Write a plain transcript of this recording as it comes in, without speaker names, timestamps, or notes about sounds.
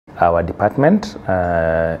Our department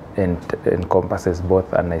encompasses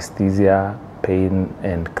both anesthesia, pain,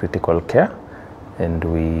 and critical care, and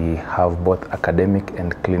we have both academic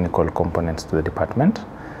and clinical components to the department.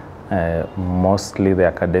 Mostly the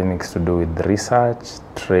academics to do with research,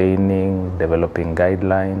 training, developing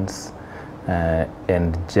guidelines,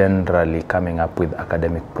 and generally coming up with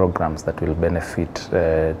academic programs that will benefit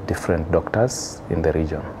different doctors in the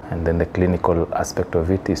region. And then the clinical aspect of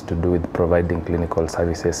it is to do with providing clinical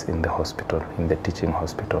services in the hospital, in the teaching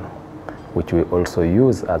hospital, which we also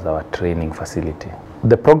use as our training facility.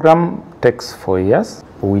 The program takes 4 years,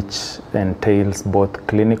 which entails both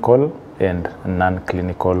clinical and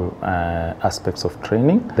non-clinical aspects of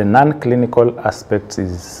training. The non-clinical aspects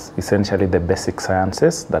is essentially the basic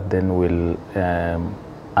sciences that then will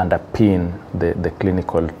underpin the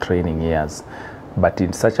clinical training years, but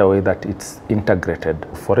in such a way that it's integrated.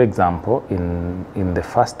 For example, in the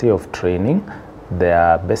first year of training, there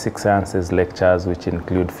are basic sciences lectures which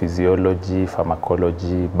include physiology,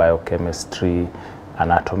 pharmacology, biochemistry,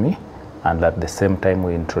 anatomy. And at the same time,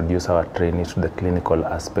 we introduce our trainees to the clinical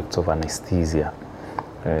aspects of anesthesia,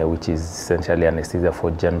 which is essentially anesthesia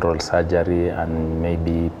for general surgery and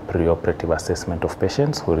maybe preoperative assessment of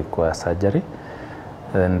patients who require surgery.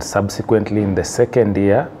 And subsequently, in the second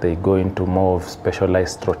year, they go into more of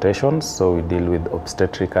specialized rotations. So we deal with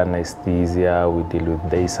obstetric anesthesia, we deal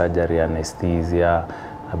with day surgery anesthesia,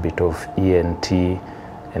 a bit of ENT,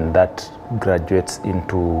 and that graduates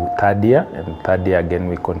into third year. And third year again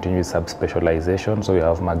we continue subspecialization, so we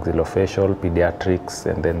have maxillofacial, pediatrics,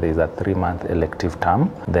 and then there's a 3-month elective term.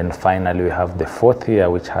 Then finally we have the fourth year,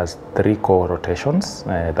 which has 3 core rotations,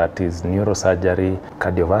 that is neurosurgery,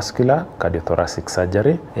 cardiovascular, cardiothoracic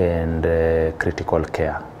surgery, and critical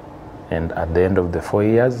care. And at the end of the 4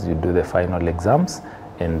 years you do the final exams,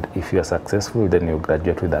 and if you are successful then you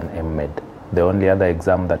graduate with an M.Med. The only other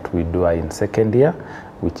exam that we do are in second year,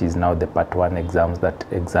 which is now the Part 1 exams that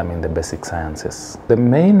examine the basic sciences. The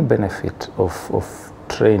main benefit of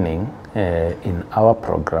training in our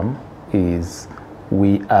program is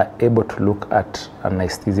we are able to look at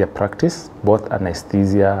anesthesia practice, both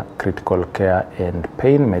anesthesia, critical care, and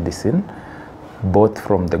pain medicine, both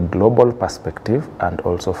from the global perspective and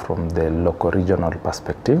also from the local regional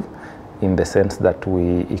perspective, in the sense that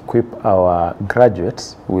we equip our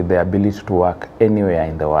graduates with the ability to work anywhere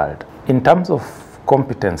in the world. In terms of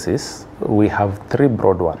competencies, we have 3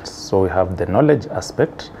 broad ones. So we have the knowledge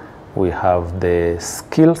aspect, we have the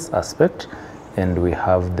skills aspect, and we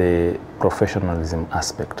have the professionalism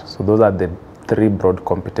aspect. So those are the 3 broad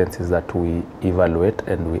competencies that we evaluate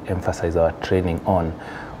and we emphasize our training on.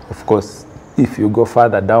 Of course, if you go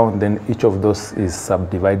further down, then each of those is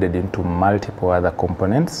subdivided into multiple other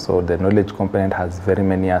components. So the knowledge component has very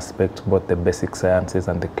many aspects, both the basic sciences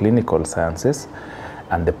and the clinical sciences,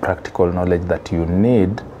 and the practical knowledge that you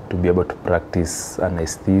need to be able to practice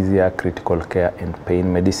anesthesia, critical care, and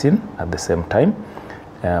pain medicine at the same time.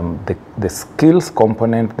 The skills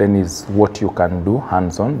component then is what you can do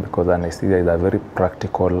hands-on, because anesthesia is a very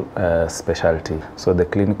practical specialty. So the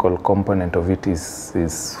clinical component of it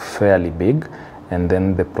is fairly big. And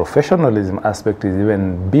then the professionalism aspect is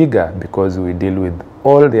even bigger, because we deal with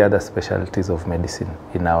all the other specialties of medicine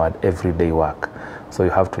in our everyday work. So you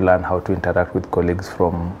have to learn how to interact with colleagues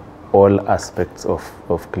from all aspects of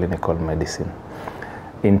clinical medicine.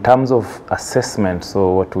 In terms of assessment,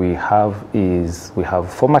 so what we have is we have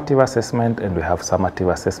formative assessment and we have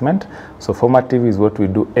summative assessment. So formative is what we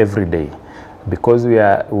do every day. Because we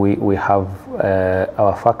have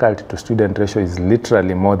our faculty to student ratio is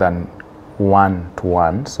literally more than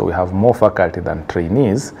 1-to-1, so we have more faculty than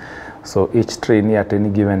trainees. So each trainee at any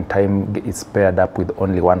given time is paired up with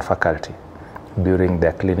only 1 faculty during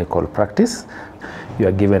their clinical practice. You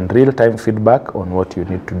are given real-time feedback on what you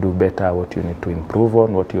need to do better, what you need to improve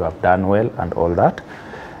on, what you have done well, and all that.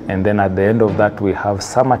 And then at the end of that, we have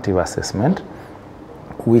summative assessment,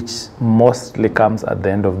 which mostly comes at the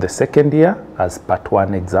end of the second year as Part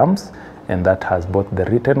 1 exams, and that has both the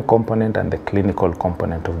written component and the clinical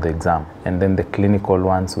component of the exam. And then the clinical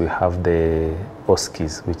ones, we have the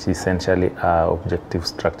OSCEs, which essentially are objective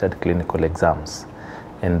structured clinical exams.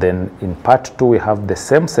 And then in Part 2, we have the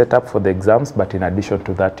same setup for the exams, but in addition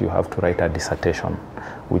to that, you have to write a dissertation,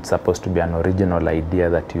 which is supposed to be an original idea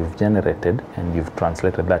that you've generated, and you've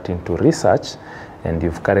translated that into research, and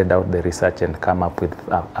you've carried out the research and come up with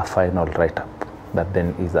a final write-up that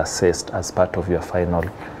then is assessed as part of your final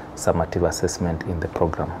summative assessment in the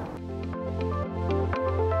program.